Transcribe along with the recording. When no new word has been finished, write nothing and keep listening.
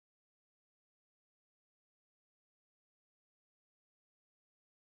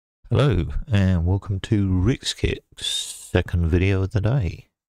Hello and welcome to Rick's Kit's second video of the day.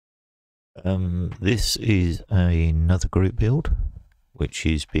 This is another group build which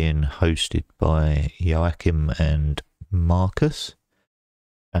is being hosted by Joachim and Markus,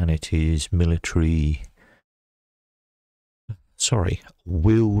 and it is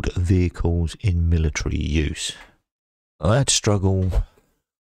wheeled vehicles in military use. I had to struggle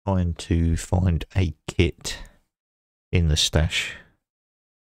trying to find a kit in the stash.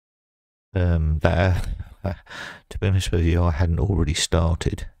 To be honest with you, I hadn't already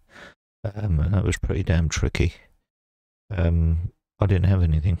started, and that was pretty damn tricky. I didn't have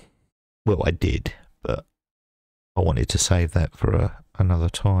anything. Well, I did, but I wanted to save that for another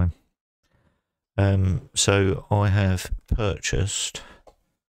time. So I have purchased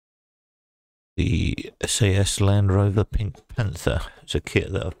the SAS Land Rover Pink Panther. It's a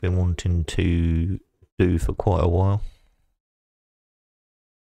kit that I've been wanting to do for quite a while.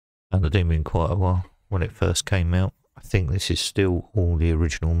 And it did been quite a while when it first came out. I think this is still all the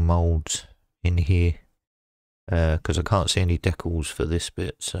original moulds in here, because I can't see any decals for this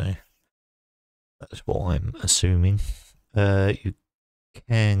bit, so that's what I'm assuming. You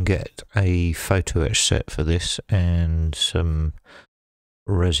can get a photo etch set for this and some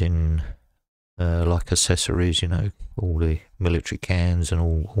resin like accessories, you know, all the military cans and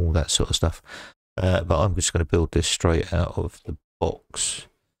all that sort of stuff. But I'm just going to build this straight out of the box.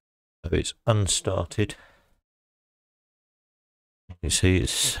 So it's unstarted. You see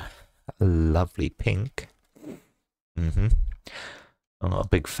it's a lovely pink. I'm not a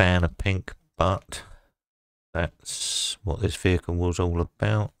big fan of pink, but that's what this vehicle was all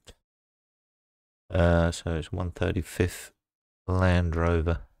about. So it's 135th Land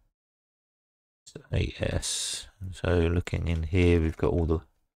Rover. It's AS. So looking in here, we've got all the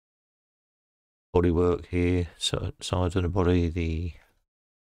bodywork here, so sides of the body,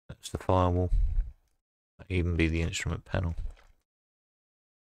 that's the firewall. Might even be the instrument panel.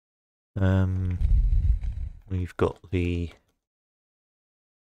 We've got the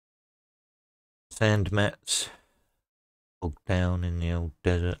sand mats bogged down in the old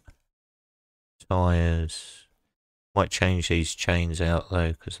desert. Tyres. Might change these chains out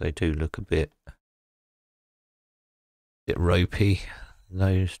though, because they do look a bit ropey.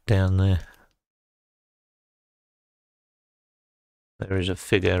 Those down there. There is a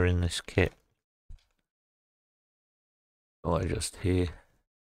figure in this kit. Oh, I just hear.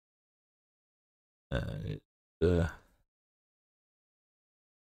 It's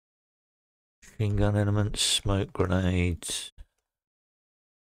machine gun elements, smoke grenades,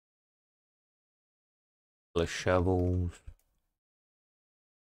 shovels.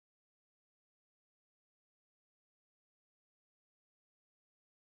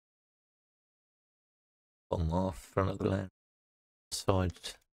 Bomb off front of the land.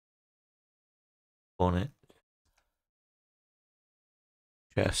 Side bonnet,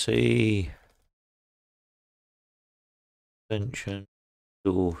 chassis, suspension,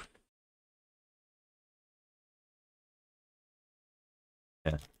 door.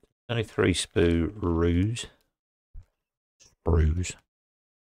 Yeah, only 3 sprues. Three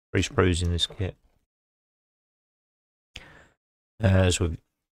sprues in this kit. As with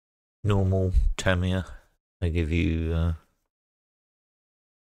normal Tamiya, they give you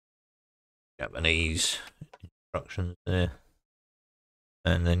Japanese instructions there,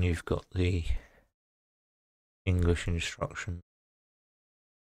 and then you've got the English instructions.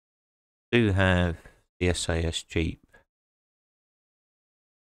 Do have the SAS Jeep.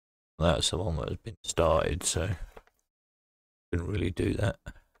 That's the one that has been started, so couldn't really do that.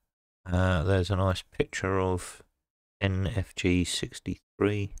 There's a nice picture of NFG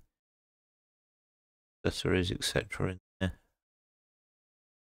 63 accessories, etc. in there.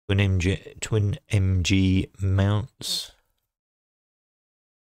 Twin MG mounts.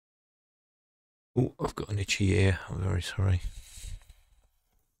 Oh, I've got an itchy ear. I'm very sorry.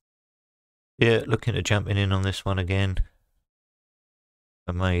 Yeah, looking at jumping in on this one again.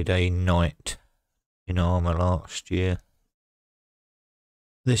 I made a knight in armour last year.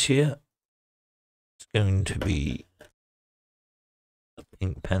 This year, it's going to be a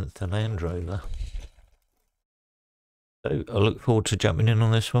Pink Panther Land Rover. So I look forward to jumping in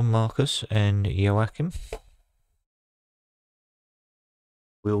on this one, Markus and Joachim.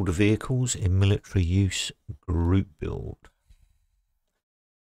 Wheeled vehicles in military use group build.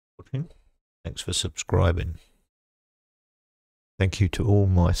 Thanks for subscribing. Thank you to all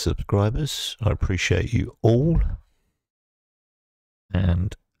my subscribers. I appreciate you all.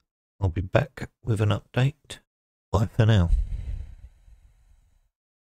 And I'll be back with an update. Bye for now.